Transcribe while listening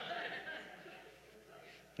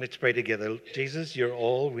Let's pray together. Jesus, you're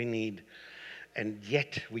all we need, and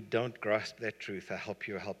yet we don't grasp that truth. I hope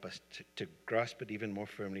you help us to grasp it even more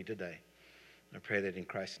firmly today. I pray that in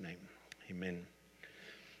Christ's name. Amen.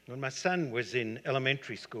 When my son was in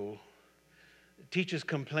elementary school, teachers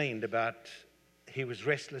complained about he was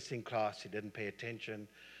restless in class, he didn't pay attention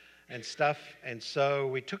and stuff, and so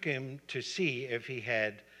we took him to see if he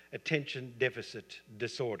had attention deficit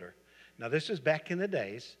disorder. Now, this was back in the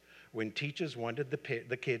days when teachers wanted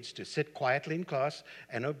the kids to sit quietly in class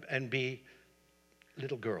and be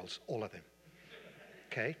little girls, all of them.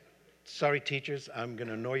 Okay? Sorry, teachers, I'm going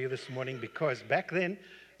to annoy you this morning because back then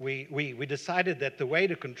we decided that the way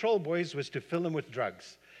to control boys was to fill them with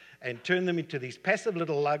drugs and turn them into these passive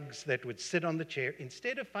little lugs that would sit on the chair.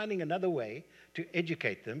 Instead of finding another way to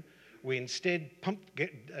educate them, we instead pumped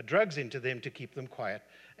drugs into them to keep them quiet.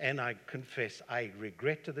 And I confess, I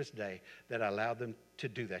regret to this day that I allowed them to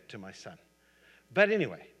do that to my son. But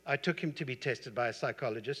anyway, I took him to be tested by a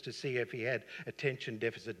psychologist to see if he had attention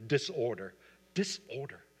deficit disorder.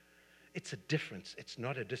 Disorder. It's a difference. It's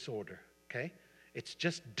not a disorder, okay? It's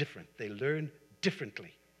just different. They learn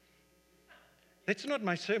differently. That's not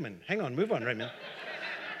my sermon. Hang on, move on, Raymond.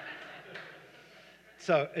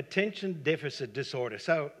 So, attention deficit disorder.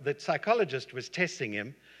 So, the psychologist was testing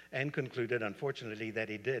him and concluded, unfortunately, that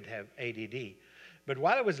he did have ADD. But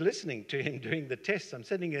while I was listening to him doing the tests, I'm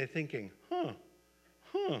sitting there thinking,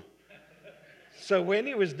 So when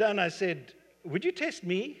he was done, I said, would you test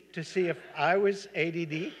me to see if I was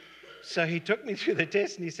ADD? So he took me through the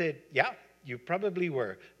test and he said, yeah, you probably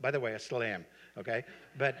were. By the way, I still am, okay?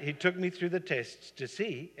 But he took me through the tests to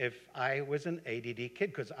see if I was an ADD kid,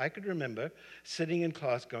 because I could remember sitting in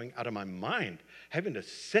class going out of my mind, having to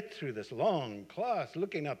sit through this long class,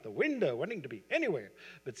 looking out the window, wanting to be anywhere,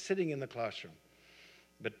 but sitting in the classroom.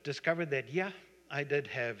 But discovered that, yeah, I did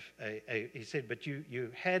have he said, but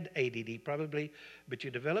you had ADD probably, but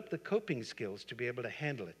you developed the coping skills to be able to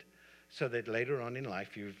handle it, so that later on in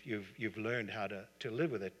life you've learned how to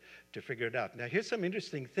live with it, to figure it out. Now, here's some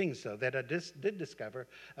interesting things, though, that I did discover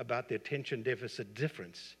about the attention deficit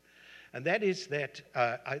difference. And that is that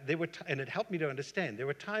and it helped me to understand. There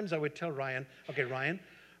were times I would tell Ryan, okay, Ryan,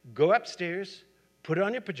 go upstairs, put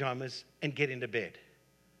on your pajamas, and get into bed.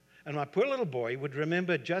 And my poor little boy would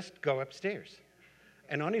remember just go upstairs.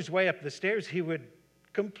 And on his way up the stairs, he would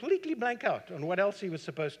completely blank out on what else he was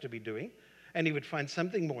supposed to be doing. And he would find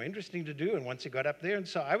something more interesting to do. And once he got up there, and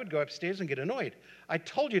so I would go upstairs and get annoyed. I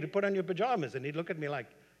told you to put on your pajamas. And he'd look at me like,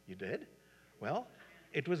 you did? Well,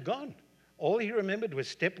 it was gone. All he remembered was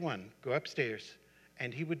step one, go upstairs.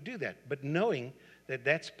 And he would do that. But knowing that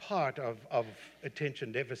that's part of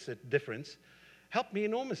attention deficit difference helped me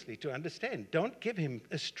enormously to understand. Don't give him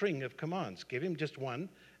a string of commands. Give him just one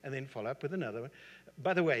and then follow up with another one.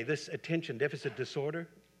 By the way, this attention deficit disorder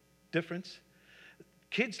difference,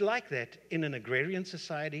 kids like that in an agrarian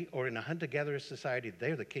society or in a hunter-gatherer society,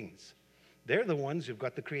 they're the kings. They're the ones who've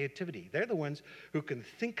got the creativity. They're the ones who can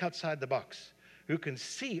think outside the box, who can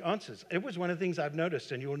see answers. It was one of the things I've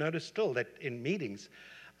noticed, and you'll notice still that in meetings,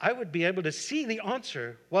 I would be able to see the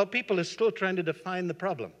answer while people are still trying to define the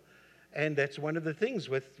problem. And that's one of the things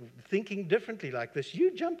with thinking differently like this.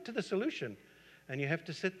 You jump to the solution, and you have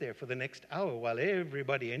to sit there for the next hour while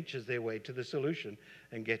everybody inches their way to the solution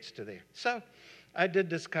and gets to there. So I did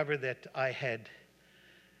discover that I had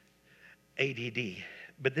ADD.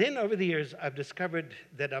 But then over the years, I've discovered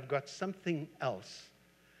that I've got something else.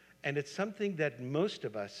 And it's something that most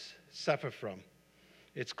of us suffer from.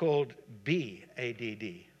 It's called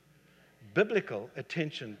BADD, Biblical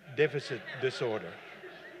Attention Deficit Disorder.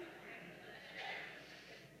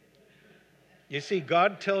 You see,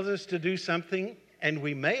 God tells us to do something, and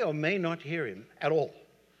we may or may not hear him at all.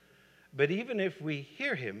 But even if we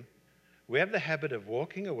hear him, we have the habit of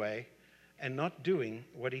walking away and not doing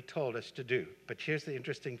what he told us to do. But here's the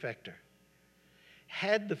interesting factor.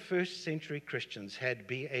 Had the first century Christians had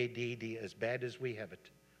BADD as bad as we have it,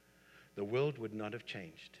 the world would not have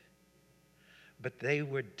changed. But they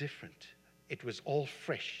were different. It was all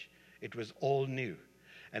fresh. It was all new.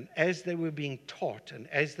 And as they were being taught and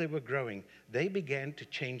as they were growing, they began to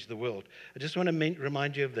change the world. I just want to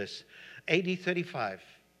remind you of this. AD 35,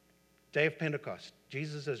 day of Pentecost,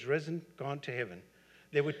 Jesus has risen, gone to heaven.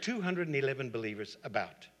 There were 211 believers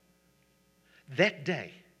about. That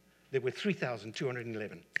day, there were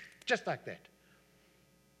 3,211, just like that.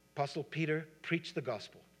 Apostle Peter preached the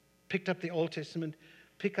gospel, picked up the Old Testament,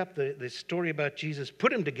 picked up the story about Jesus,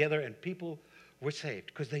 put them together, and people were saved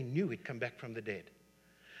because they knew he'd come back from the dead.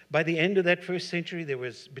 By the end of that first century, there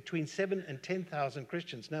was between 7,000 and 10,000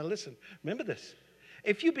 Christians. Now listen, remember this.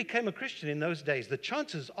 If you became a Christian in those days, the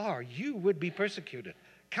chances are you would be persecuted.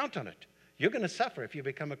 Count on it. You're going to suffer if you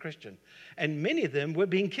become a Christian. And many of them were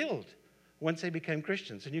being killed once they became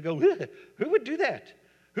Christians. And you go, who would do that?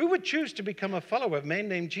 Who would choose to become a follower of a man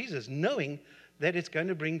named Jesus, knowing that it's going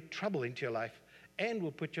to bring trouble into your life and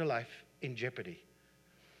will put your life in jeopardy?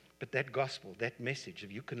 But that gospel, that message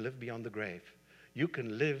of you can live beyond the grave, you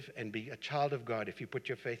can live and be a child of God if you put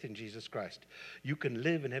your faith in Jesus Christ. You can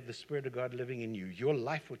live and have the Spirit of God living in you. Your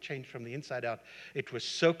life will change from the inside out. It was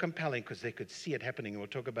so compelling because they could see it happening, and we'll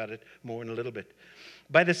talk about it more in a little bit.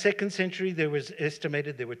 By the 2nd century, there was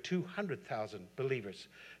estimated there were 200,000 believers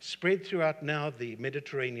spread throughout now the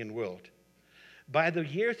Mediterranean world. By the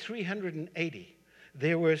year 380,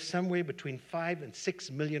 there were somewhere between 5 and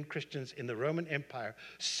 6 million Christians in the Roman Empire.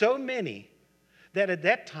 So many that at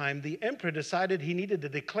that time, the emperor decided he needed to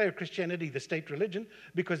declare Christianity the state religion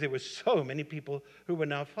because there were so many people who were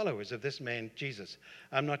now followers of this man, Jesus.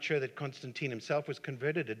 I'm not sure that Constantine himself was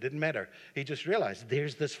converted. It didn't matter. He just realized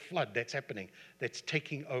there's this flood that's happening that's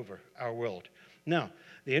taking over our world. Now,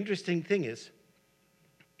 the interesting thing is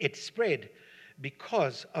it spread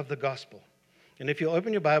because of the gospel. And if you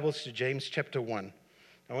open your Bibles to James chapter 1,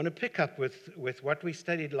 I want to pick up with what we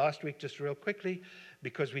studied last week just real quickly,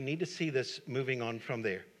 because we need to see this moving on from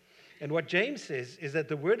there. And what James says is that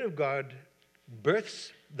the Word of God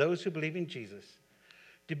births those who believe in Jesus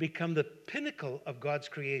to become the pinnacle of God's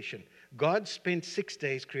creation. God spent 6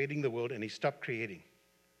 days creating the world, and he stopped creating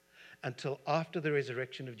until after the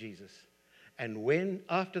resurrection of Jesus. And when,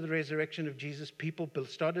 after the resurrection of Jesus, people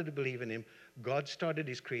started to believe in him, God started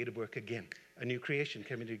his creative work again. A new creation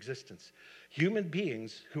came into existence. Human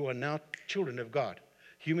beings who are now children of God.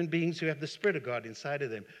 Human beings who have the Spirit of God inside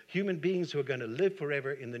of them. Human beings who are going to live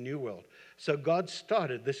forever in the new world. So God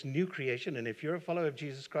started this new creation, and if you're a follower of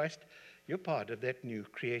Jesus Christ, you're part of that new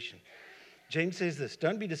creation. James says this,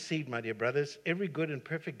 "Don't be deceived, my dear brothers. Every good and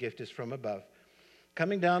perfect gift is from above,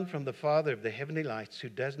 coming down from the Father of the heavenly lights, who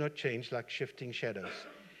does not change like shifting shadows.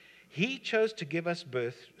 He chose to give us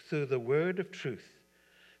birth through the word of truth,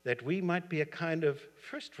 that we might be a kind of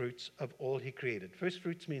first fruits of all he created." First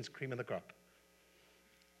fruits means cream of the crop.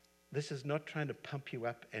 This is not trying to pump you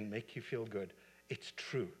up and make you feel good. It's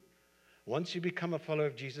true. Once you become a follower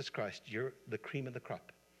of Jesus Christ, you're the cream of the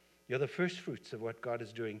crop. You're the first fruits of what God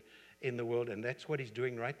is doing in the world, and that's what he's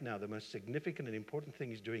doing right now, the most significant and important thing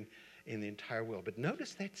he's doing in the entire world. But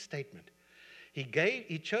notice that statement.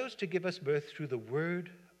 He chose to give us birth through the word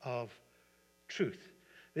of truth.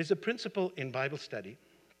 There's a principle in Bible study,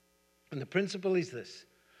 and the principle is this.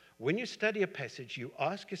 When you study a passage, you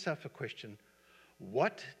ask yourself a question: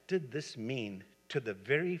 what did this mean to the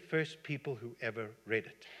very first people who ever read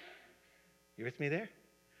it? You with me there?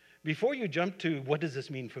 Before you jump to what does this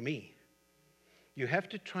mean for me, you have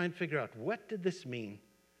to try and figure out what did this mean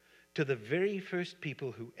to the very first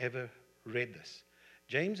people who ever read this.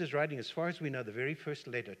 James is writing, as far as we know, the very first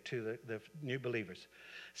letter to the new believers,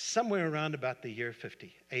 somewhere around about the year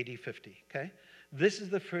 50, AD 50, okay? This is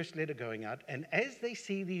the first letter going out, and as they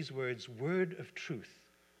see these words, word of truth,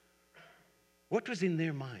 what was in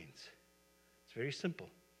their minds? It's very simple.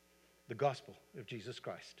 The gospel of Jesus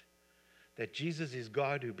Christ. That Jesus is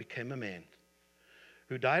God who became a man,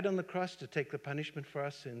 who died on the cross to take the punishment for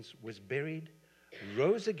our sins, was buried,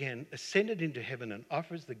 rose again, ascended into heaven, and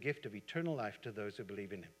offers the gift of eternal life to those who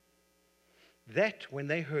believe in him. That, when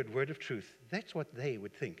they heard word of truth, that's what they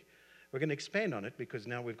would think. We're going to expand on it because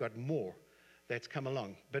now we've got more that's come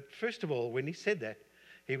along. But first of all, when he said that,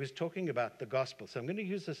 he was talking about the gospel. So I'm going to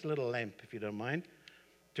use this little lamp, if you don't mind,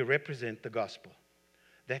 to represent the gospel.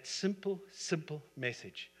 That simple, simple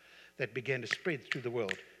message that began to spread through the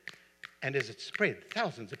world. And as it spread,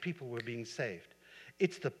 thousands of people were being saved.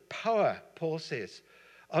 It's the power, Paul says,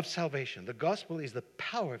 of salvation. The gospel is the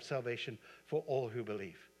power of salvation for all who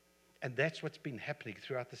believe. And that's what's been happening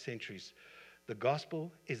throughout the centuries. The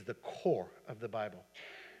gospel is the core of the Bible.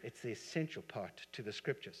 It's the essential part to the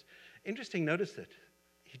scriptures. Interesting, notice that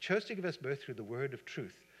he chose to give us birth through the word of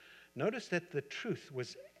truth. Notice that the truth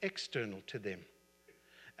was external to them.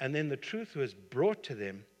 And then the truth was brought to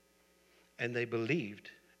them, and they believed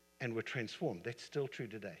and were transformed. That's still true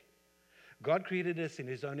today. God created us in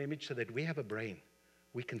his own image so that we have a brain.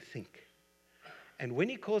 We can think. And when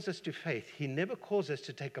he calls us to faith, he never calls us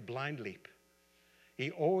to take a blind leap. He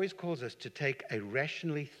always calls us to take a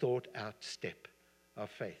rationally thought out step of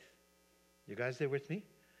faith. You guys there with me?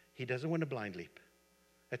 He doesn't want a blind leap.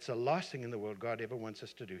 That's the last thing in the world God ever wants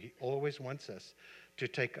us to do. He always wants us to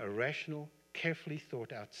take a rational, carefully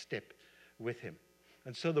thought out step with him.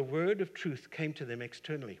 And so the word of truth came to them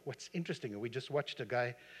externally. What's interesting, we just watched a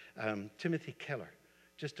guy, Timothy Keller,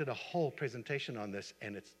 just did a whole presentation on this,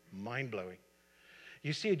 and it's mind-blowing.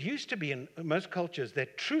 You see, it used to be in most cultures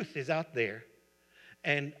that truth is out there,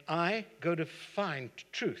 and I go to find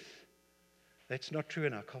truth. That's not true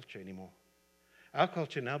in our culture anymore. Our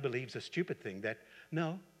culture now believes a stupid thing that,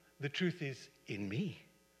 no, the truth is in me.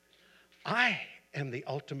 I am the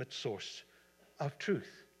ultimate source of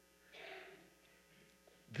truth.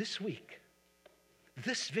 This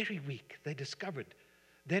very week, they discovered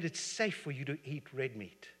that it's safe for you to eat red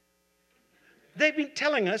meat. They've been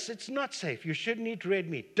telling us it's not safe. You shouldn't eat red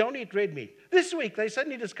meat. Don't eat red meat. This week, they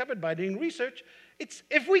suddenly discovered by doing research,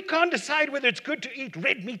 if we can't decide whether it's good to eat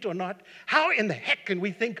red meat or not, how in the heck can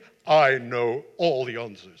we think, I know all the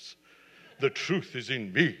answers? The truth is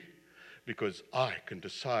in me because I can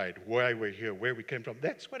decide why we're here, where we came from.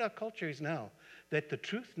 That's what our culture is now, that the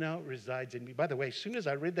truth now resides in me. By the way, as soon as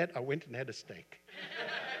I read that, I went and had a steak.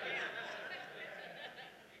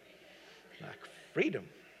 Like freedom.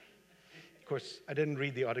 Of course, I didn't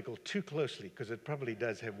read the article too closely because it probably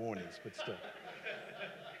does have warnings, but still.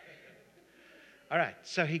 All right,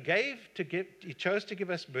 so he chose to give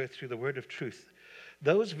us birth through the word of truth.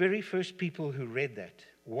 Those very first people who read that,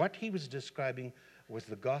 what he was describing was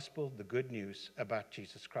the gospel, the good news about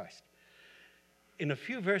Jesus Christ. In a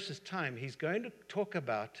few verses' time, he's going to talk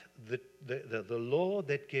about the law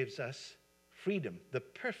that gives us freedom, the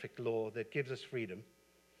perfect law that gives us freedom,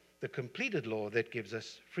 the completed law that gives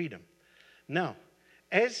us freedom. Now,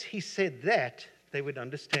 as he said that, they would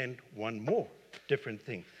understand one more different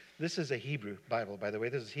thing. This is a Hebrew Bible, by the way.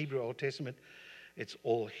 This is Hebrew Old Testament. It's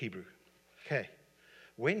all Hebrew. Okay.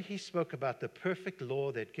 When he spoke about the perfect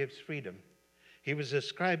law that gives freedom, he was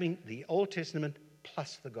describing the Old Testament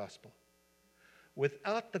plus the gospel.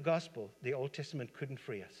 Without the gospel, the Old Testament couldn't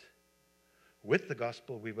free us. With the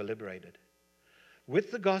gospel, we were liberated.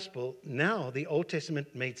 With the gospel, now the Old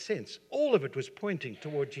Testament made sense. All of it was pointing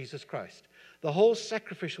toward Jesus Christ. The whole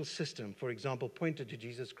sacrificial system, for example, pointed to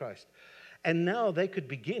Jesus Christ. And now they could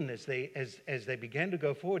begin, as they began to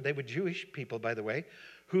go forward. They were Jewish people, by the way,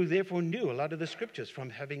 who therefore knew a lot of the scriptures from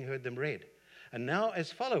having heard them read. And now,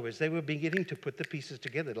 as followers, they were beginning to put the pieces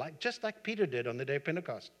together, just like Peter did on the day of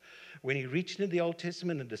Pentecost. When he reached into the Old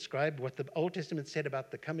Testament and described what the Old Testament said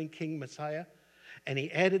about the coming King Messiah, and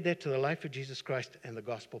he added that to the life of Jesus Christ, and the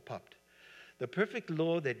gospel popped. The perfect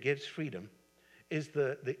law that gives freedom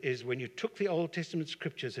is when you took the Old Testament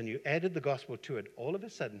scriptures and you added the gospel to it, all of a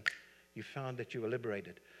sudden, you found that you were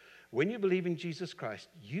liberated. When you believe in Jesus Christ,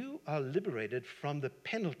 you are liberated from the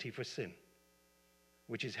penalty for sin,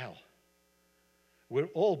 which is hell. We're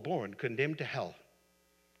all born condemned to hell.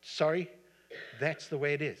 Sorry, that's the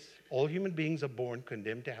way it is. All human beings are born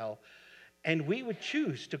condemned to hell. And we would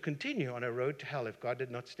choose to continue on a road to hell if God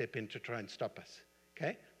did not step in to try and stop us.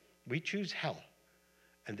 Okay? We choose hell.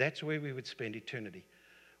 And that's where we would spend eternity.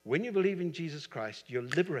 When you believe in Jesus Christ, you're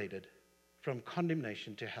liberated from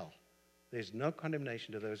condemnation to hell. There's no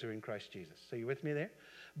condemnation to those who are in Christ Jesus. So you with me there?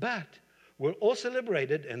 But we're also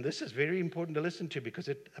liberated, and this is very important to listen to because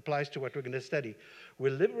it applies to what we're going to study.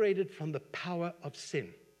 We're liberated from the power of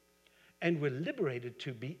sin. And we're liberated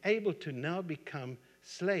to be able to now become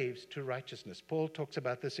slaves to righteousness. Paul talks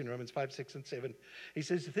about this in Romans 5, 6, and 7. He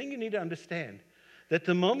says, the thing you need to understand, that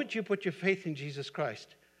the moment you put your faith in Jesus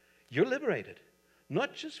Christ, you're liberated.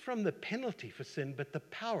 Not just from the penalty for sin, but the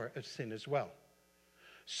power of sin as well.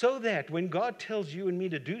 So that when God tells you and me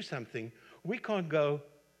to do something, we can't go,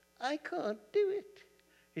 I can't do it.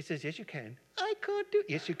 He says, yes, you can. I can't do it.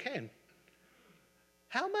 Yes, you can.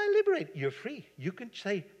 How am I liberated? You're free. You can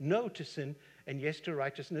say no to sin and yes to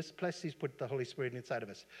righteousness. Plus, he's put the Holy Spirit inside of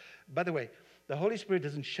us. By the way, the Holy Spirit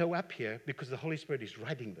doesn't show up here because the Holy Spirit is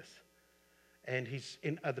writing this. And he's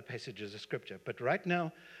in other passages of Scripture. But right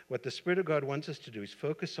now, what the Spirit of God wants us to do is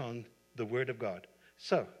focus on the Word of God.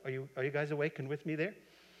 So, are you guys awake and with me there?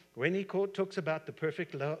 When he talks about the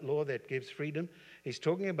perfect law that gives freedom, he's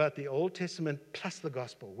talking about the Old Testament plus the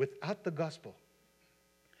gospel. Without the gospel,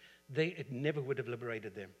 it never would have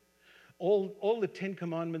liberated them. All the 10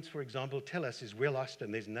 commandments, for example, tell us is we're lost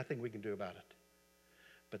and there's nothing we can do about it.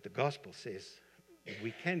 But the gospel says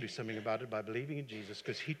we can do something about it by believing in Jesus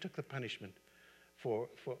because he took the punishment for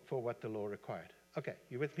what the law required. Okay,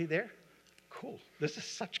 you with me there? Cool. This is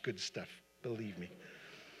such good stuff, believe me.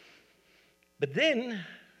 But then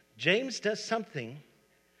James does something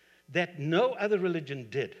that no other religion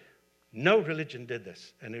did. No religion did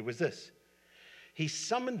this, and it was this. He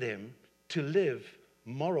summoned them to live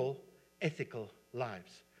moral, ethical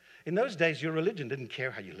lives. In those days, your religion didn't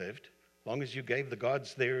care how you lived. As long as you gave the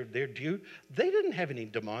gods their due, they didn't have any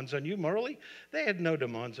demands on you morally. They had no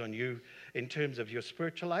demands on you in terms of your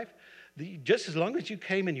spiritual life. Just as long as you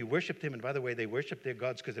came and you worshiped them, and by the way, they worshiped their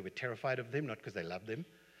gods because they were terrified of them, not because they loved them.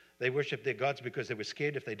 They worshiped their gods because they were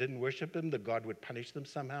scared if they didn't worship them, the God would punish them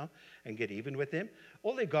somehow and get even with them.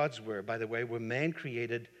 All their gods were, by the way, were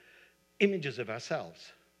man-created images of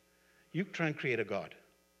ourselves. You try and create a God.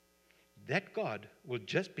 That God will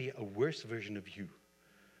just be a worse version of you,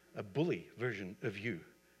 a bully version of you.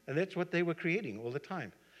 And that's what they were creating all the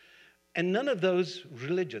time. And none of those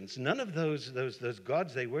religions, none of those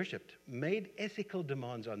gods they worshipped made ethical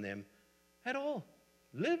demands on them at all.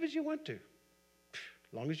 Live as you want to.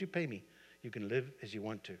 As long as you pay me, you can live as you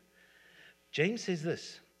want to. James says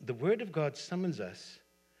this, the Word of God summons us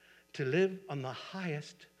to live on the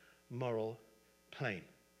highest moral plane.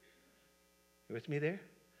 You with me there?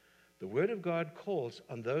 The Word of God calls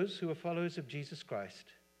on those who are followers of Jesus Christ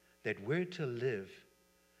that we're to live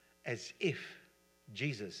as if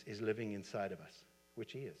Jesus is living inside of us,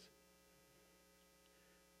 which he is.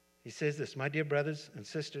 He says this, my dear brothers and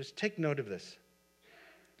sisters, take note of this.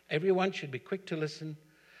 Everyone should be quick to listen,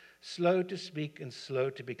 slow to speak, and slow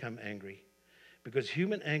to become angry, because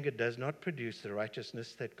human anger does not produce the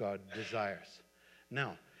righteousness that God desires.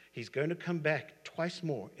 Now, he's going to come back twice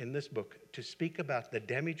more in this book to speak about the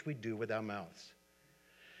damage we do with our mouths.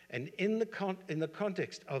 And in the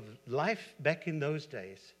context of life back in those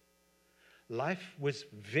days, life was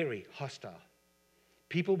very hostile.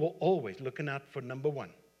 People were always looking out for number one.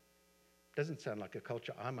 Doesn't sound like a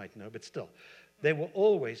culture I might know, but still. They were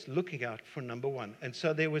always looking out for number one. And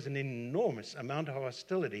so there was an enormous amount of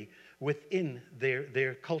hostility within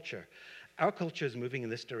their culture. Our culture is moving in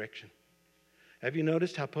this direction. Have you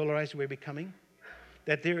noticed how polarized we're becoming?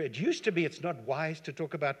 That it used to be it's not wise to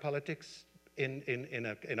talk about politics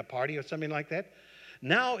in a party or something like that.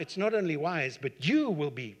 Now it's not only wise, but you will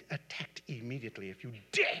be attacked immediately if you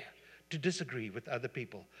dare to disagree with other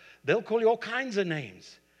people. They'll call you all kinds of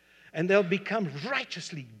names, and they'll become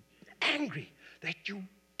righteously angry that you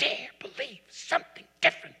dare believe something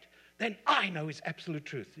different than I know is absolute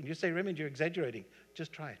truth. And you say, Raymond, you're exaggerating.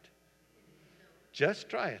 Just try it. Just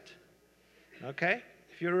try it. Okay?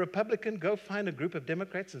 If you're a Republican, go find a group of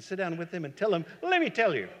Democrats and sit down with them and tell them, let me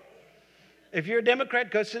tell you. If you're a Democrat,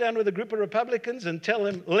 go sit down with a group of Republicans and tell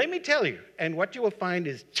them, let me tell you. And what you will find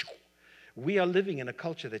is we are living in a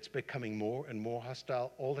culture that's becoming more and more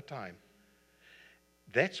hostile all the time.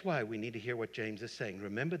 That's why we need to hear what James is saying.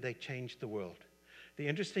 Remember, they changed the world. The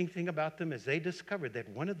interesting thing about them is they discovered that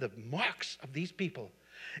one of the marks of these people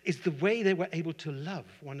is the way they were able to love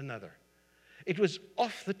one another. It was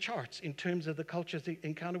off the charts in terms of the cultures they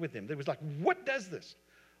encountered with them. They was like, what does this?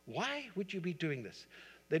 Why would you be doing this?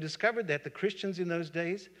 They discovered that the Christians in those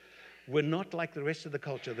days were not like the rest of the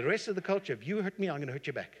culture. The rest of the culture, if you hurt me, I'm going to hurt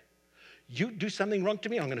you back. You do something wrong to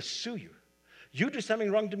me, I'm going to sue you. You do something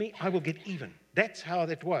wrong to me, I will get even. That's how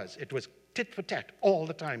it was. It was tit for tat all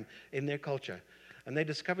the time in their culture. And they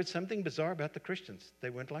discovered something bizarre about the Christians.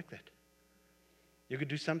 They weren't like that. You could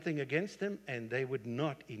do something against them, and they would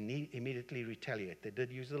not immediately retaliate. They did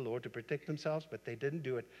use the law to protect themselves, but they didn't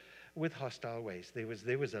do it with hostile ways.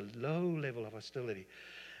 There was a low level of hostility.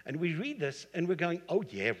 And we read this, and we're going, oh,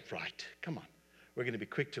 yeah, right. Come on. We're going to be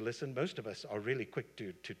quick to listen. Most of us are really quick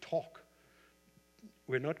to talk.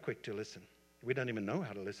 We're not quick to listen. We don't even know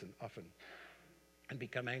how to listen often and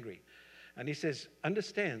become angry. And he says,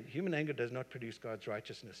 understand, human anger does not produce God's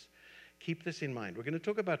righteousness. Keep this in mind. We're going to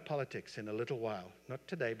talk about politics in a little while. Not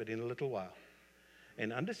today, but in a little while.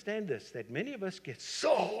 And understand this, that many of us get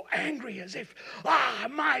so angry as if,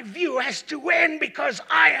 my view has to win because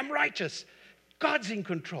I am righteous. God's in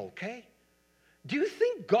control, okay? Do you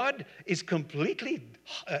think God is completely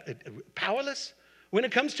powerless when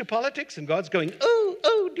it comes to politics? And God's going,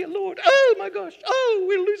 oh, dear Lord, oh, my gosh, oh,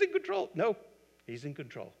 we're losing control. No, he's in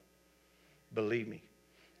control. Believe me.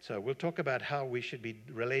 So we'll talk about how we should be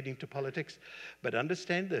relating to politics. But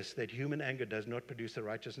understand this, that human anger does not produce the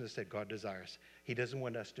righteousness that God desires. He doesn't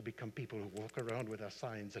want us to become people who walk around with our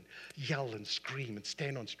signs and yell and scream and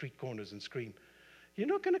stand on street corners and scream. You're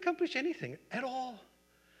not going to accomplish anything at all.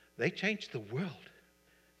 They changed the world.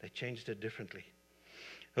 They changed it differently.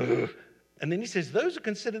 And then he says, those who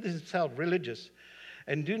consider themselves religious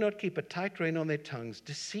and do not keep a tight rein on their tongues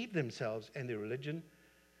deceive themselves, and their religion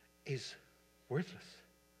is worthless.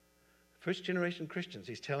 First generation Christians,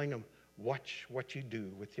 he's telling them, watch what you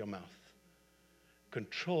do with your mouth.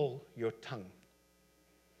 Control your tongue.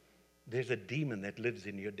 There's a demon that lives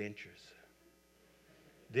in your dentures.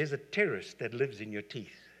 There's a terrorist that lives in your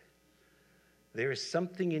teeth. There is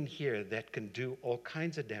something in here that can do all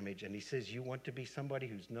kinds of damage. And he says, you want to be somebody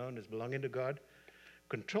who's known as belonging to God?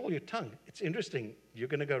 Control your tongue. It's interesting. You're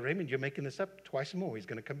going to go, Raymond, you're making this up twice more. He's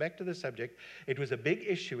going to come back to the subject. It was a big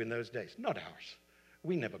issue in those days, not ours.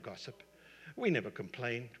 We never gossip. We never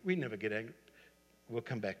complain. We never get angry. We'll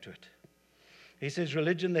come back to it. He says,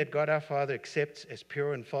 religion that God our Father accepts as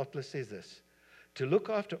pure and faultless is this: to look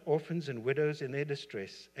after orphans and widows in their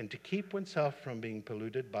distress and to keep oneself from being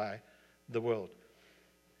polluted by the world.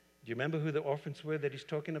 Do you remember who the orphans were that he's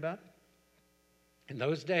talking about? In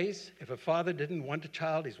those days, if a father didn't want a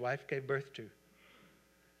child his wife gave birth to,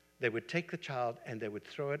 they would take the child and they would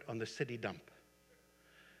throw it on the city dump.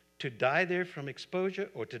 To die there from exposure,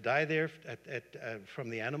 or to die there from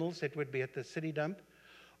the animals that would be at the city dump,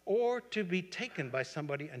 or to be taken by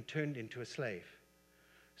somebody and turned into a slave.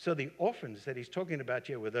 So the orphans that he's talking about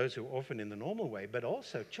here were those who were orphaned in the normal way, but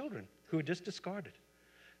also children who were just discarded.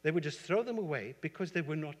 They would just throw them away because they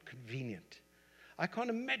were not convenient. I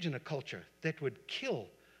can't imagine a culture that would kill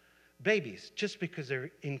babies just because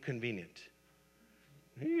they're inconvenient.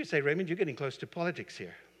 You say, Raymond, you're getting close to politics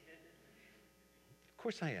here. Of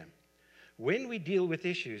course I am. When we deal with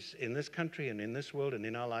issues in this country and in this world and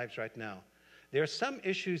in our lives right now, there are some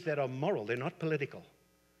issues that are moral. They're not political.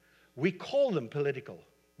 We call them political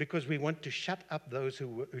because we want to shut up those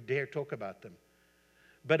who dare talk about them.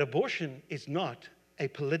 But abortion is not a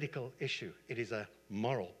political issue. It is a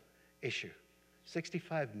moral issue.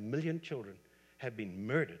 65 million children have been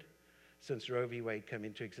murdered since Roe v. Wade came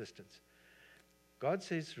into existence. God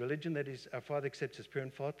says religion that is our Father accepts as pure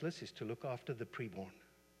and faultless is to look after the preborn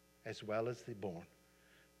as well as the born,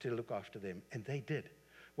 to look after them. And they did.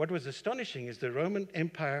 What was astonishing is the Roman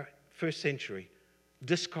Empire, first century,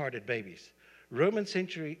 discarded babies.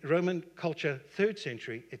 Roman culture, third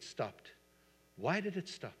century, it stopped. Why did it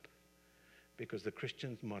stop? Because the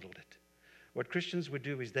Christians modeled it. What Christians would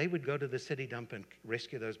do is they would go to the city dump and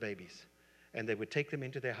rescue those babies. And they would take them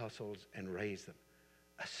into their households and raise them.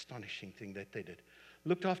 Astonishing thing that they did.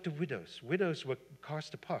 Looked after widows. Widows were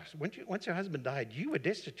cast apart. Once your husband died, you were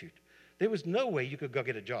destitute. There was no way you could go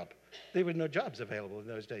get a job. There were no jobs available in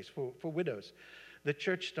those days for widows. The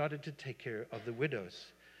church started to take care of the widows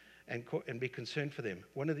and be concerned for them.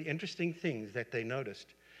 One of the interesting things that they noticed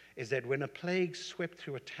is that when a plague swept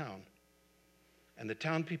through a town, and the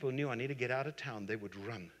town people knew, I need to get out of town, they would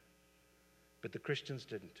run. But the Christians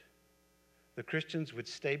didn't. The Christians would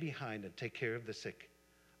stay behind and take care of the sick,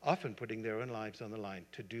 often putting their own lives on the line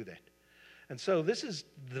to do that. And so this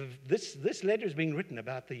letter is being written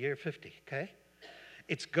about the year 50, okay?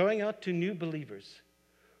 It's going out to new believers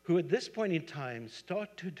who at this point in time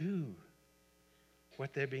start to do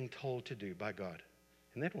what they're being told to do by God.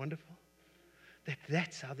 Isn't that wonderful?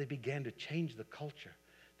 That's how they began to change the culture.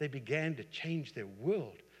 They began to change their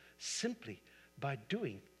world simply by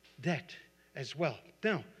doing that as well.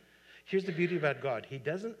 Now, here's the beauty about God. He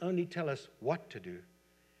doesn't only tell us what to do,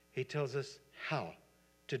 He tells us how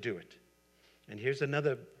to do it. And here's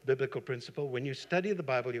another biblical principle. When you study the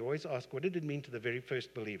Bible, you always ask, what did it mean to the very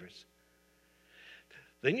first believers?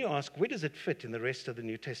 Then you ask, where does it fit in the rest of the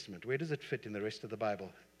New Testament? Where does it fit in the rest of the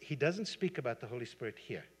Bible? He doesn't speak about the Holy Spirit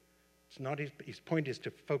here. It's not his point is to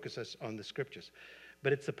focus us on the Scriptures.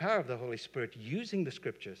 But it's the power of the Holy Spirit using the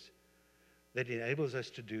Scriptures that enables us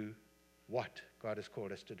to do what God has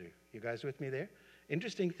called us to do. You guys with me there?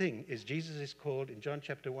 Interesting thing is Jesus is called in John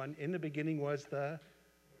chapter 1, in the beginning was the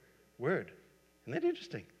Word. Isn't that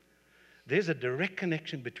interesting? There's a direct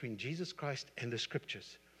connection between Jesus Christ and the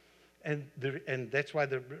Scriptures. And that's why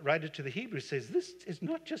the writer to the Hebrews says, this is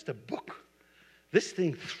not just a book. This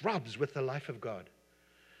thing throbs with the life of God.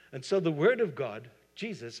 And so the Word of God,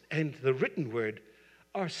 Jesus, and the written Word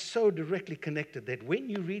are so directly connected that when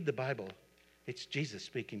you read the Bible, it's Jesus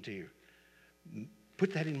speaking to you.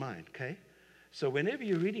 Put that in mind, okay? So whenever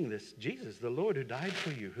you're reading this, Jesus, the Lord who died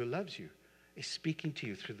for you, who loves you, is speaking to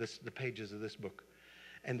you through the pages of this book.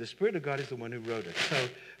 And the Spirit of God is the one who wrote it. So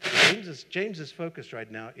James's focus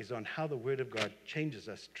right now is on how the Word of God changes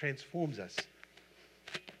us, transforms us.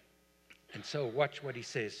 And so watch what he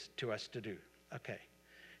says to us to do. Okay,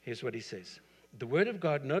 here's what he says. The Word of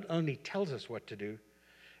God not only tells us what to do,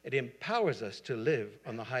 it empowers us to live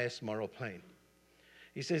on the highest moral plane.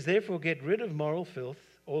 He says, therefore, get rid of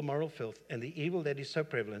all moral filth, and the evil that is so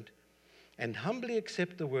prevalent, and humbly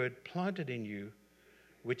accept the word planted in you,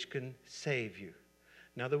 which can save you.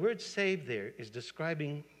 Now, the word save there is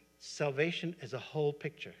describing salvation as a whole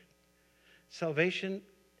picture. Salvation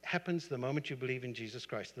happens the moment you believe in Jesus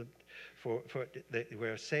Christ.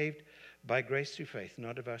 We're saved by grace through faith,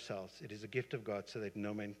 not of ourselves. It is a gift of God so that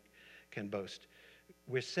no man can boast.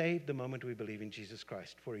 We're saved the moment we believe in Jesus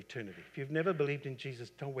Christ for eternity. If you've never believed in Jesus,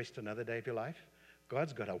 don't waste another day of your life.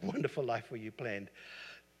 God's got a wonderful life for you planned.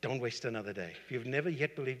 don't waste another day. If you've never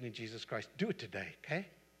yet believed in Jesus Christ, do it today, okay?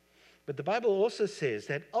 But the Bible also says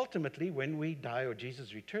that ultimately, when we die or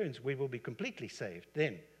Jesus returns, we will be completely saved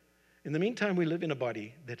then. In the meantime, we live in a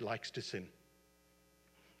body that likes to sin.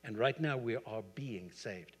 And right now, we are being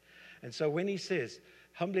saved. And so when he says,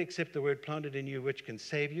 humbly accept the word planted in you, which can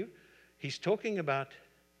save you, he's talking about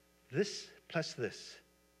this plus this.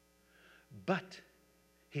 But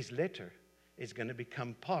his letter is going to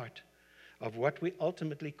become part of what we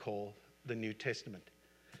ultimately call the New Testament.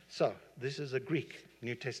 So, this is a Greek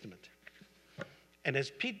New Testament. And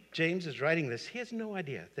as Pete James is writing this, he has no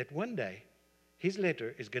idea that one day his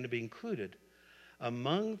letter is going to be included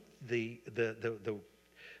among the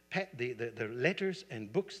letters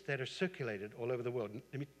and books that are circulated all over the world.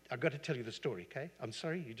 I've got to tell you the story, okay? I'm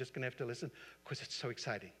sorry, you're just going to have to listen because it's so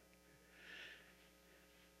exciting.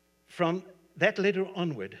 From that letter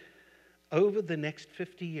onward, over the next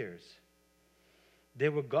 50 years,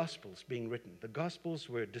 there were Gospels being written. The Gospels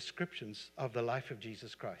were descriptions of the life of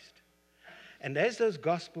Jesus Christ. And as those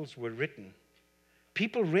Gospels were written,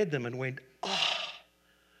 people read them and went, oh,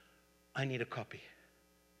 I need a copy.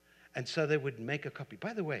 And so they would make a copy.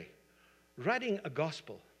 By the way, writing a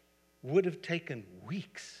Gospel would have taken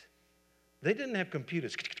weeks. They didn't have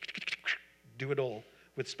computers, do it all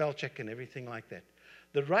with spell check and everything like that.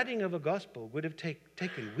 The writing of a Gospel would have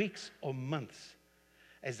taken weeks or months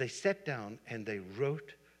as they sat down and they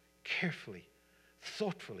wrote carefully,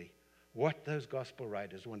 thoughtfully, what those Gospel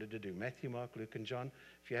writers wanted to do. Matthew, Mark, Luke, and John.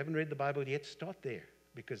 If you haven't read the Bible yet, start there,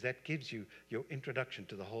 because that gives you your introduction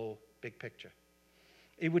to the whole big picture.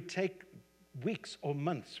 It would take weeks or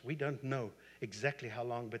months. We don't know exactly how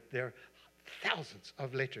long, but there are thousands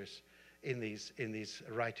of letters in these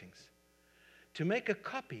writings. To make a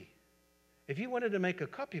copy, if you wanted to make a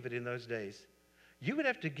copy of it in those days, you would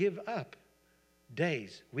have to give up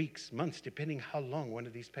days, weeks, months, depending how long one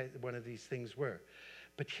of these things were.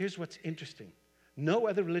 But here's what's interesting. No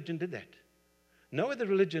other religion did that. No other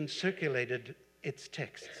religion circulated its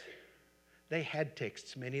texts. They had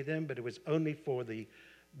texts, many of them, but it was only for the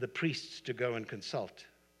priests to go and consult.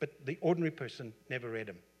 But the ordinary person never read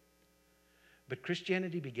them. But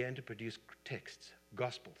Christianity began to produce texts,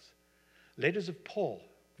 Gospels, letters of Paul.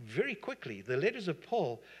 Very quickly, the letters of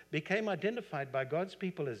Paul became identified by God's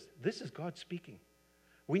people as, this is God speaking.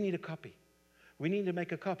 We need a copy. We need to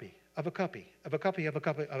make a copy of a copy of a copy of a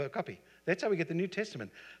copy of a copy. That's how we get the New Testament.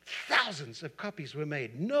 Thousands of copies were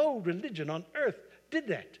made. No religion on earth did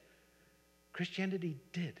that. Christianity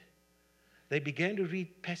did. They began to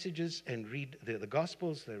read passages and read the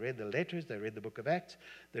Gospels. They read the letters. They read the book of Acts.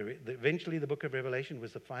 Eventually, the book of Revelation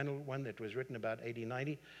was the final one that was written about AD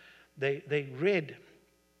 90. They read,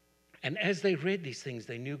 and as they read these things,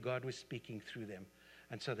 they knew God was speaking through them.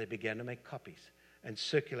 And so they began to make copies and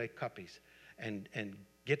circulate copies and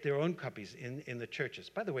get their own copies in the churches.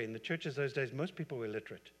 By the way, in the churches those days, most people were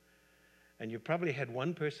literate. And you probably had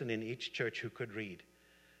one person in each church who could read.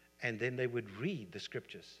 And then they would read the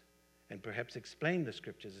scriptures and perhaps explain the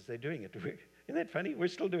scriptures as they're doing it. Isn't that funny? We're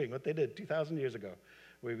still doing what they did 2,000 years ago,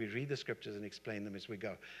 where we read the scriptures and explain them as we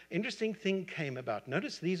go. Interesting thing came about.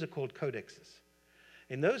 Notice these are called codexes.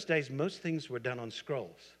 In those days, most things were done on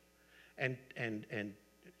scrolls and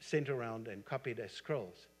sent around and copied as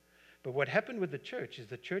scrolls. But what happened with the church is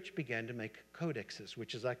the church began to make codexes,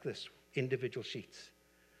 which is like this, individual sheets.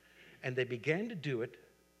 And they began to do it,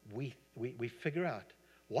 we figure out,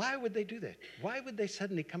 why would they do that? Why would they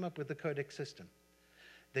suddenly come up with the codex system?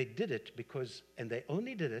 They did it because, and they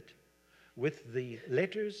only did it with the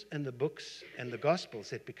letters and the books and the Gospels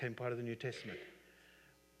that became part of the New Testament.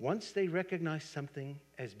 Once they recognized something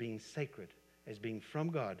as being sacred, as being from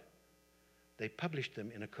God, they published them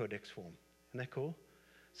in a codex form. Isn't that cool?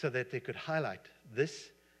 So that they could highlight,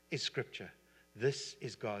 this is Scripture. This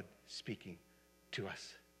is God speaking to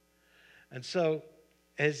us. And so,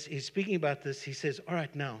 as he's speaking about this, he says, all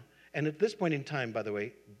right, now, and at this point in time, by the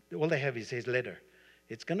way, all they have is his letter.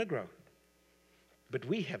 It's going to grow. But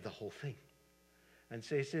we have the whole thing. And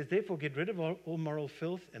so he says, therefore, get rid of all moral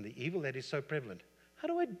filth and the evil that is so prevalent. How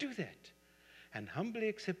do I do that? And humbly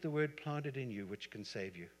accept the word planted in you, which can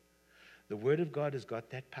save you. The word of God has got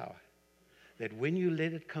that power, that when you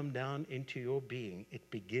let it come down into your being, it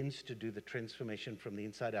begins to do the transformation from the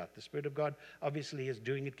inside out. The Spirit of God obviously is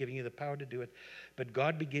doing it, giving you the power to do it, but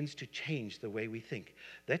God begins to change the way we think.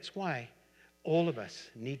 That's why all of us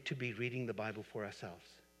need to be reading the Bible for ourselves,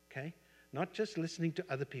 okay? Not just listening to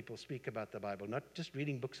other people speak about the Bible, not just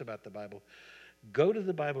reading books about the Bible. Go to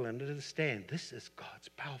the Bible and understand this is God's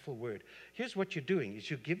powerful word. Here's what you're doing, is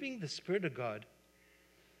you're giving the Spirit of God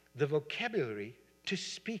the vocabulary to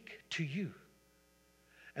speak to you.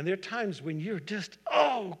 And there are times when you're just,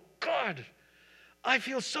 oh, God, I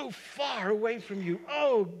feel so far away from you.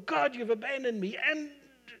 Oh, God, you've abandoned me. And,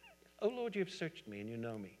 oh, Lord, you've searched me and you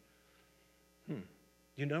know me.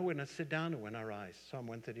 You know when I sit down and when I rise. Psalm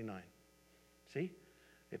 139. See?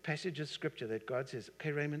 A passage of scripture that God says,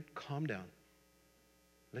 okay, Raymond, calm down.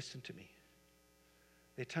 Listen to me.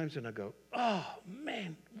 There are times when I go, oh,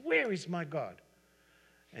 man, where is my God?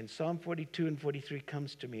 And Psalm 42 and 43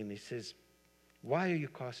 comes to me and he says, why are you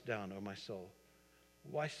cast down, O my soul?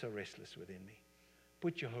 Why so restless within me?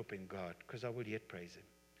 Put your hope in God, because I will yet praise him.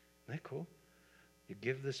 Isn't that cool? You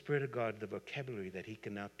give the Spirit of God the vocabulary that he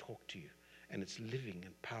can now talk to you. And it's living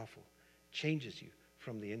and powerful. Changes you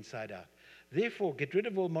from the inside out. Therefore, get rid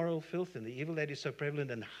of all moral filth and the evil that is so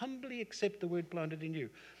prevalent and humbly accept the word planted in you.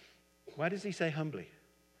 Why does he say humbly?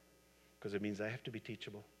 Because it means I have to be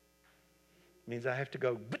teachable. It means I have to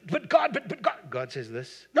go, but God, but God. God says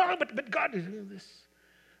this. No, but God is this.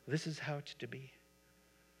 This is how it's to be.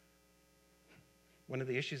 One of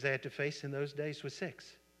the issues they had to face in those days was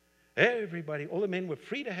sex. Everybody, all the men were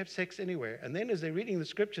free to have sex anywhere. And then as they're reading the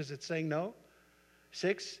scriptures, it's saying, no,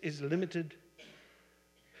 sex is limited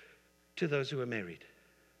to those who are married.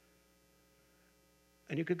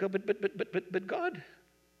 And you could go, but God,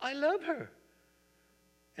 I love her.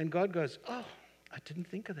 And God goes, oh, I didn't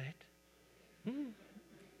think of that.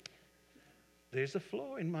 There's a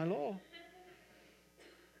flaw in my law.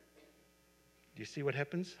 Do you see what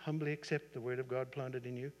happens? Humbly accept the word of God planted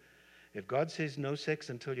in you. If God says no sex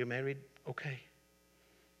until you're married, okay.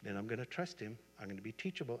 Then I'm going to trust him. I'm going to be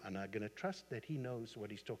teachable, and I'm going to trust that he knows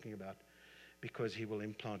what he's talking about because he will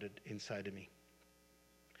implant it inside of me.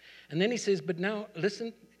 And then he says, but now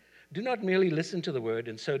listen, do not merely listen to the word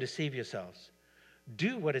and so deceive yourselves.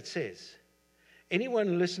 Do what it says. Anyone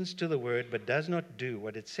who listens to the word but does not do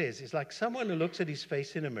what it says is like someone who looks at his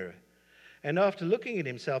face in a mirror and after looking at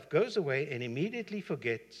himself goes away and immediately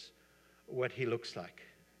forgets what he looks like.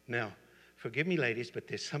 Now, forgive me, ladies, but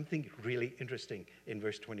there's something really interesting in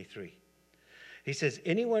verse 23. He says,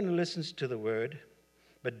 anyone who listens to the word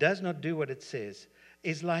but does not do what it says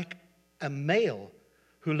is like a male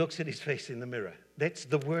who looks at his face in the mirror. That's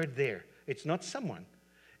the word there. It's not someone.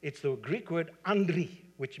 It's the Greek word andri,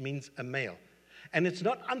 which means a male. And it's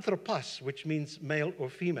not anthropos, which means male or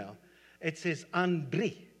female. It says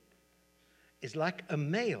andri. It's like a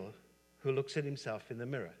male who looks at himself in the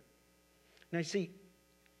mirror. Now, you see,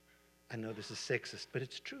 I know this is sexist, but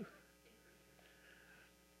it's true.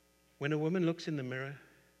 When a woman looks in the mirror,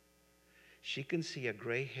 she can see a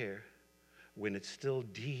gray hair when it's still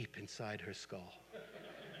deep inside her skull.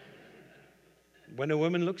 When a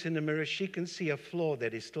woman looks in the mirror, she can see a flaw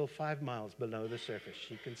that is still 5 miles below the surface.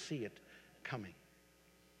 She can see it coming.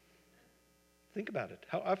 Think about it.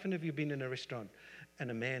 How often have you been in a restaurant and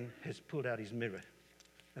a man has pulled out his mirror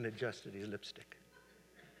and adjusted his lipstick?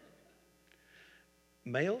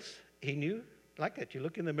 Males, he knew, like that. You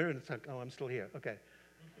look in the mirror and it's like, oh, I'm still here. Okay.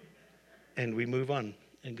 And we move on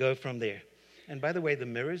and go from there. And by the way, the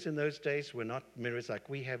mirrors in those days were not mirrors like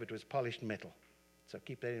we have. It was polished metal. So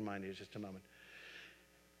keep that in mind in just a moment.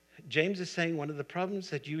 James is saying one of the problems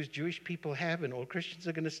that you as Jewish people have, and all Christians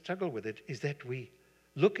are going to struggle with it, is that we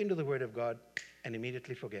look into the Word of God and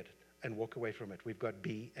immediately forget it and walk away from it. We've got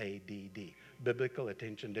BADD, Biblical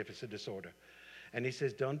Attention Deficit Disorder. And he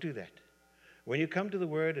says, don't do that. When you come to the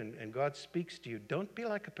Word and God speaks to you, don't be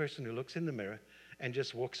like a person who looks in the mirror and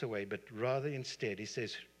just walks away, but rather instead, he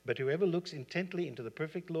says, but whoever looks intently into the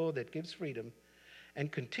perfect law that gives freedom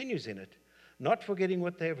and continues in it, not forgetting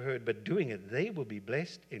what they have heard, but doing it, they will be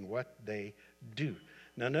blessed in what they do.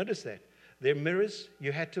 Now notice that. Their mirrors,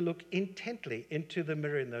 you had to look intently into the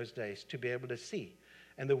mirror in those days to be able to see.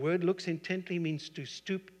 And the word looks intently means to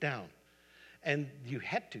stoop down. And you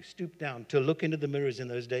had to stoop down to look into the mirrors in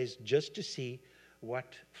those days just to see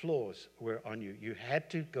what flaws were on you. You had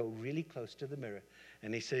to go really close to the mirror.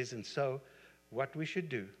 And he says, and so what we should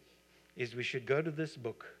do is we should go to this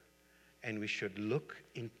book and we should look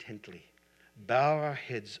intently. Bow our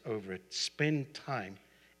heads over it. Spend time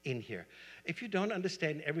in here. If you don't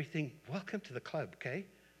understand everything, welcome to the club, okay?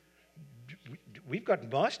 We've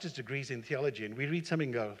got master's degrees in theology, and we read something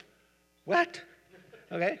and go, what?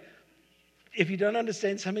 Okay? If you don't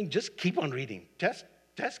understand something, just keep on reading. Just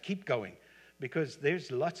keep going, because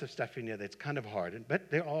there's lots of stuff in here that's kind of hard,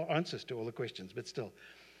 but there are answers to all the questions. But still,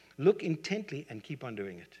 look intently and keep on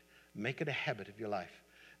doing it. Make it a habit of your life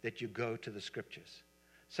that you go to the scriptures.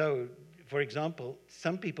 So, for example,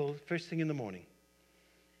 some people, first thing in the morning,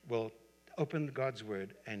 will open God's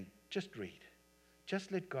Word and just read.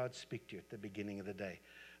 Just let God speak to you at the beginning of the day.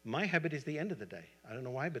 My habit is the end of the day. I don't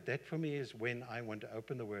know why, but that for me is when I want to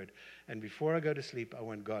open the Word. And before I go to sleep, I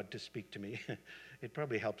want God to speak to me. It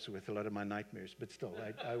probably helps with a lot of my nightmares, but still,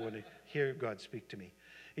 I want to hear God speak to me.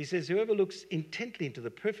 He says, whoever looks intently into the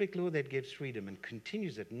perfect law that gives freedom and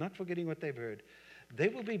continues it, not forgetting what they've heard, they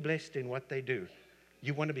will be blessed in what they do.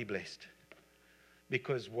 You want to be blessed.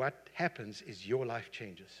 Because what happens is your life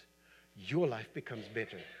changes. Your life becomes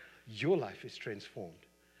better. Your life is transformed.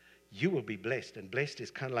 You will be blessed. And blessed is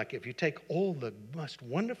kind of like if you take all the most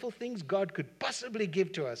wonderful things God could possibly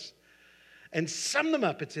give to us and sum them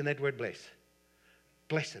up, it's in that word bless.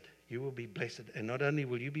 Blessed. You will be blessed. And not only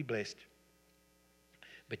will you be blessed,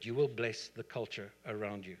 but you will bless the culture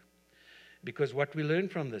around you. Because what we learn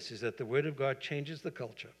from this is that the Word of God changes the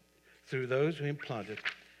culture through those who implant it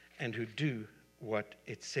and who do what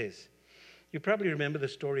it says. You probably remember the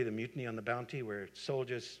story of the mutiny on the Bounty, where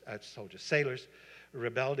sailors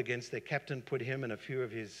rebelled against their captain, put him and a few of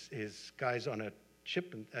his guys on a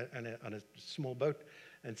ship and on a small boat,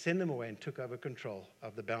 and sent them away and took over control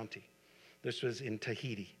of the Bounty. This was in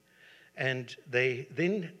Tahiti. And they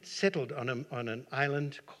then settled on an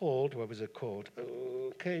island called, what was it called?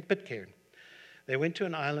 Okay, Pitcairn. They went to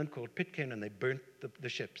an island called Pitcairn and they burnt the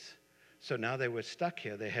ships. So now they were stuck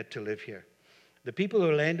here. They had to live here. The people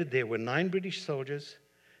who landed there were 9 British soldiers,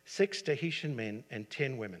 6 Tahitian men, and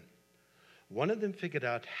 10 women. One of them figured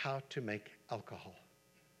out how to make alcohol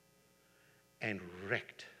and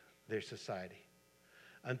wrecked their society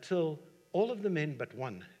until all of the men but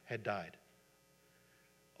one had died.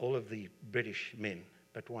 All of the British men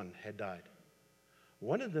but one had died.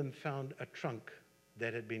 One of them found a trunk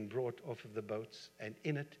that had been brought off of the boats, and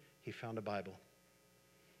in it he found a Bible.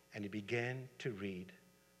 And he began to read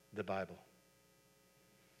the Bible.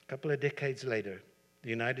 A couple of decades later, the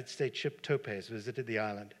United States ship Topaz visited the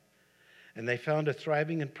island, and they found a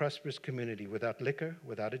thriving and prosperous community without liquor,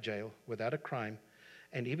 without a jail, without a crime,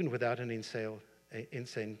 and even without an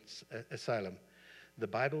insane asylum. The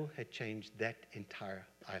Bible had changed that entire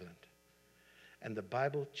island. And the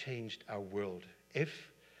Bible changed our world. If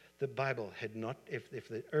the Bible had not, if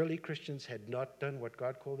the early Christians had not done what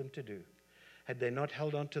God called them to do, had they not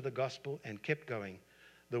held on to the gospel and kept going,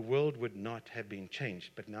 the world would not have been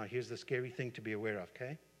changed. But now here's the scary thing to be aware of,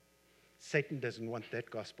 okay? Satan doesn't want that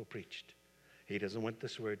gospel preached. He doesn't want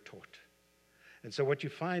this word taught. And so what you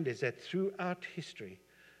find is that throughout history,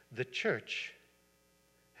 the church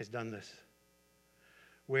has done this,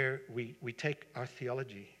 where we take our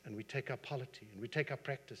theology and we take our polity and we take our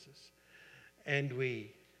practices and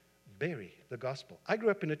we bury the gospel. I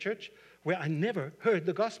grew up in a church where I never heard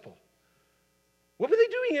the gospel. What were they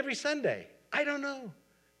doing every Sunday? I don't know.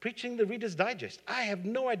 Preaching the Reader's Digest. I have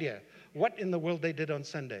no idea what in the world they did on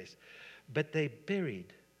Sundays. But they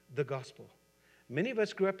buried the gospel. Many of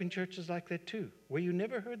us grew up in churches like that too, where you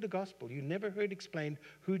never heard the gospel. You never heard explained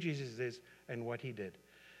who Jesus is and what he did.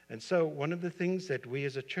 And so one of the things that we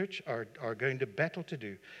as a church are going to battle to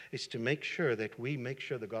do is to make sure that we make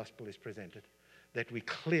sure the gospel is presented, that we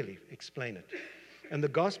clearly explain it. And the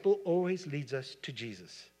gospel always leads us to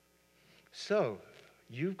Jesus. So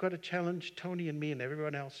you've got to challenge Tony and me and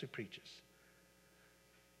everyone else who preaches.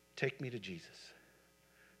 Take me to Jesus.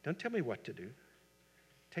 Don't tell me what to do.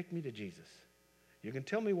 Take me to Jesus. You can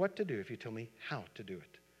tell me what to do if you tell me how to do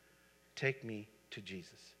it. Take me to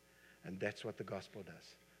Jesus. And that's what the gospel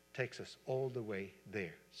does. Takes us all the way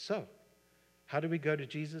there. So, how do we go to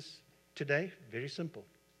Jesus today? Very simple.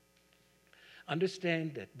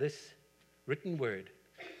 Understand that this written word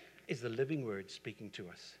is the living word speaking to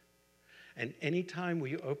us. And anytime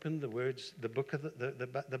we open the words, the book of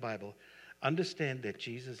the Bible, understand that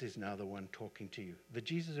Jesus is now the one talking to you. The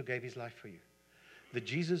Jesus who gave his life for you. The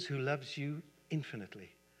Jesus who loves you infinitely.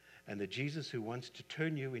 And the Jesus who wants to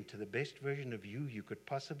turn you into the best version of you could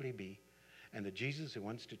possibly be. And the Jesus who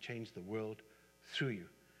wants to change the world through you.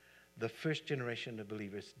 The first generation of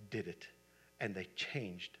believers did it. And they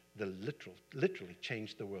changed, literally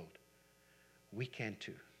changed the world. We can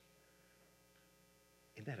too.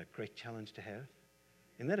 Isn't that a great challenge to have?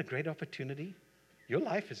 Isn't that a great opportunity? Your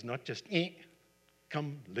life is not just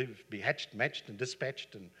come, live, be hatched, matched, and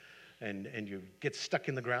dispatched, and you get stuck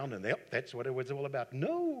in the ground, and that's what it was all about.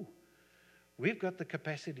 No! We've got the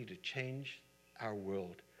capacity to change our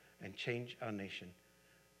world and change our nation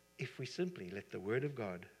if we simply let the Word of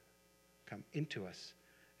God come into us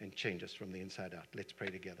and change us from the inside out. Let's pray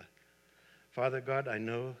together. Father God, I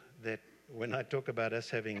know that when I talk about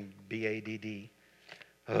us having BADD,